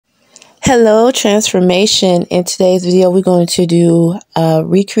Hello, transformation. In today's video, we're going to do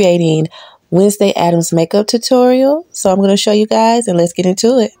recreating Wednesday Addams makeup tutorial. So I'm going to show you guys and let's get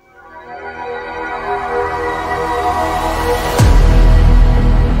into it.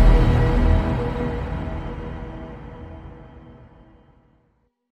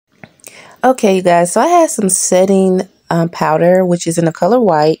 Okay, you guys, so I have some setting powder, which is in the color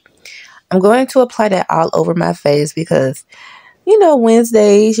white. I'm going to apply that all over my face because, you know,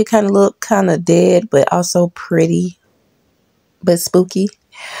 Wednesdays, you kind of look kind of dead, but also pretty, but spooky.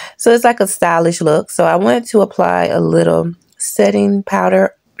 So it's like a stylish look. So I wanted to apply a little setting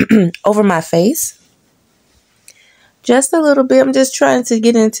powder over my face. Just a little bit. I'm just trying to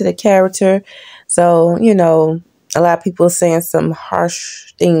get into the character. So, you know, a lot of people saying some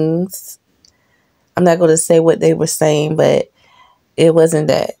harsh things. I'm not going to say what they were saying, but it wasn't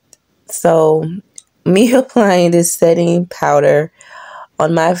that. So me applying this setting powder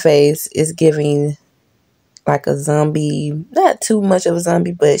on my face is giving like a zombie, not too much of a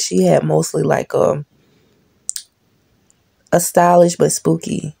zombie, but she had mostly like a stylish but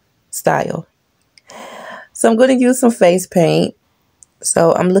spooky style. So I'm going to use some face paint.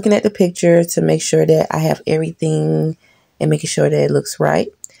 So I'm looking at the picture to make sure that I have everything and making sure that it looks right.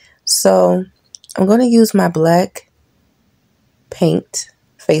 So I'm going to use my black paint,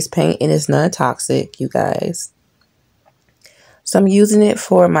 face paint, and it's non-toxic, you guys. So I'm using it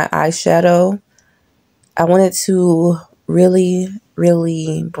for my eyeshadow. I wanted to really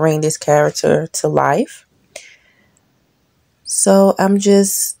bring this character to life. So I'm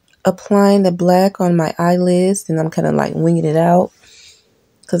just applying the black on my eyelids, and I'm kind of like winging it out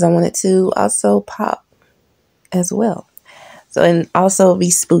because I want it to also pop as well. So, and also be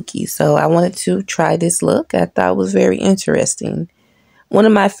spooky. So I wanted to try this look. I thought it was very interesting. One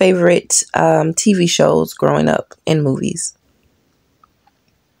of my favorite TV shows growing up in movies.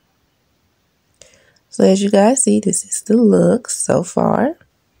 So as you guys see, this is the look so far.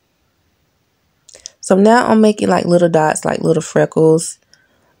 So now I'm making like little dots, like little freckles.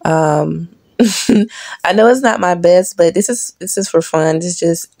 I know it's not my best, but this is for fun. This is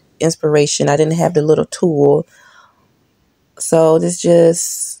just inspiration. I didn't have the little tool. So this is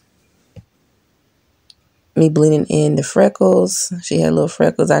just me blending in the freckles. She had little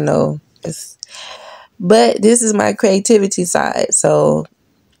freckles, I know. But this is my creativity side. So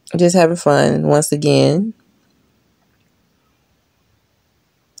I'm just having fun once again.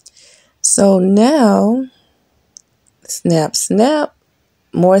 So now, snap,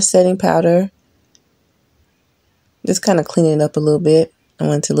 more setting powder. Just kind of cleaning it up a little bit. I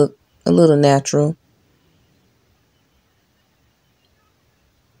want it to look a little natural.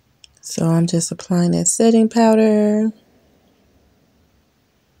 So I'm just applying that setting powder.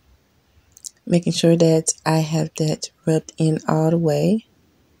 Making sure that I have that rubbed in all the way.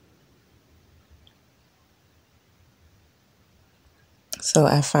 So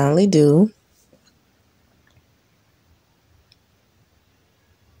I finally do.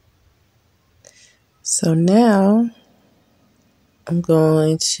 So now I'm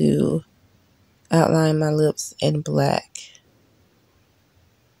going to outline my lips in black.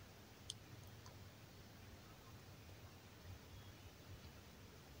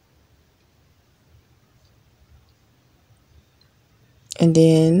 And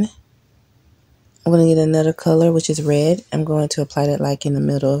then I'm going to get another color, which is red. I'm going to apply that like in the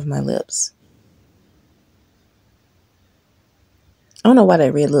middle of my lips. I don't know why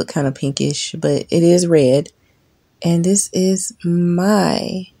that red looked kind of pinkish, but it is red. And this is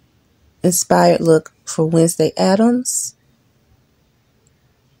my inspired look for Wednesday Addams.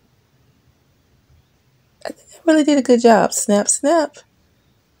 I think I really did a good job. Snap, snap.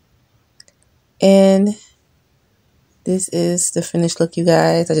 And this is the finished look, you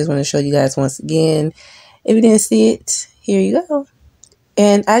guys. I just want to show you guys once again. If you didn't see it, here you go.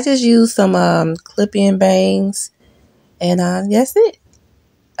 And I just used some clip-in bangs. And that's it.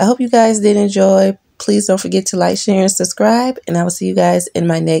 I hope you guys did enjoy. Please don't forget to like, share, and subscribe. And I will see you guys in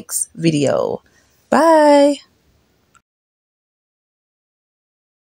my next video. Bye.